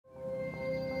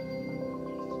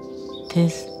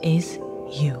This is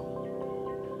you.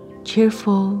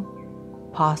 Cheerful,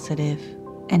 positive,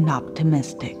 and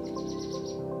optimistic.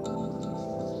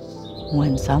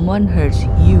 When someone hurts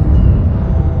you,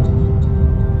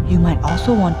 you might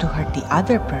also want to hurt the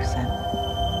other person.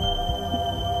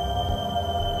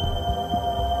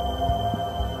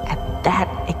 At that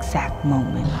exact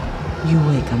moment, you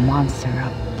wake a monster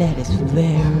up that is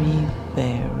very,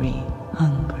 very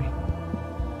hungry.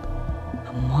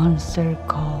 A monster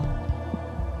called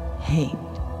hate.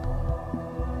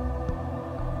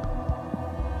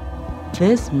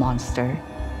 This monster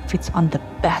feeds on the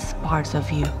best parts of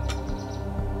you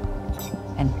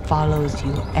and follows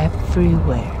you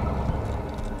everywhere.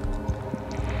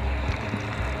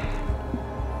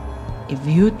 If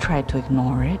you try to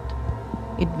ignore it,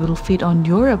 it will feed on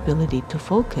your ability to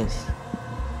focus.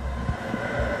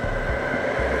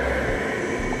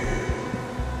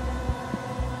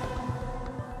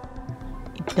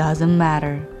 It doesn't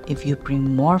matter if you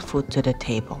bring more food to the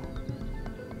table.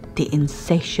 The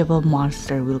insatiable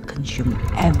monster will consume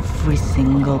every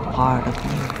single part of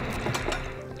you.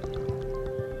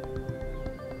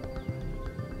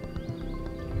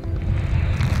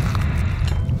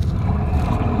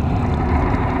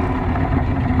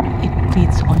 It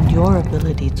feeds on your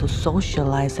ability to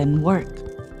socialize and work.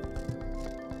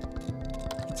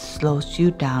 It slows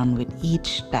you down with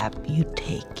each step you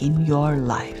take in your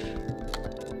life.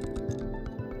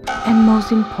 And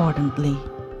most importantly,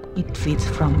 it feeds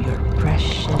from your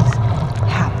precious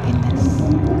happiness.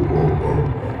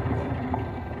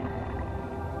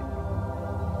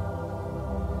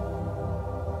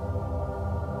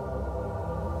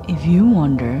 If you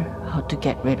wonder how to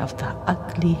get rid of the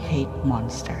ugly hate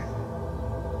monster,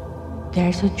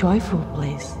 there's a joyful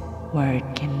place where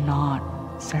it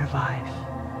cannot survive.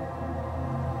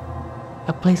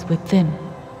 A place within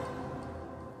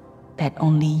that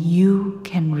only you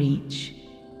can reach.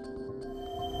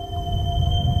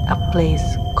 A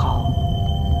place called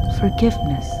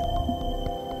forgiveness.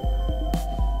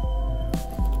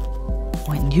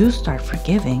 When you start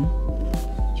forgiving,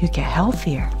 you get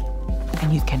healthier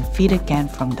and you can feed again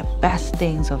from the best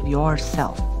things of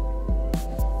yourself.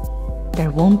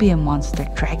 There won't be a monster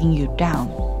dragging you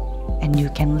down, and you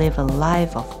can live a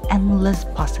life of endless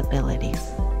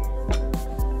possibilities.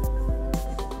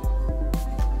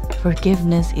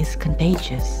 Forgiveness is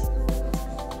contagious.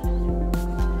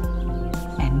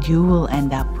 You will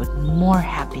end up with more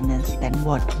happiness than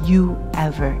what you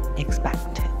ever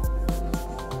expected.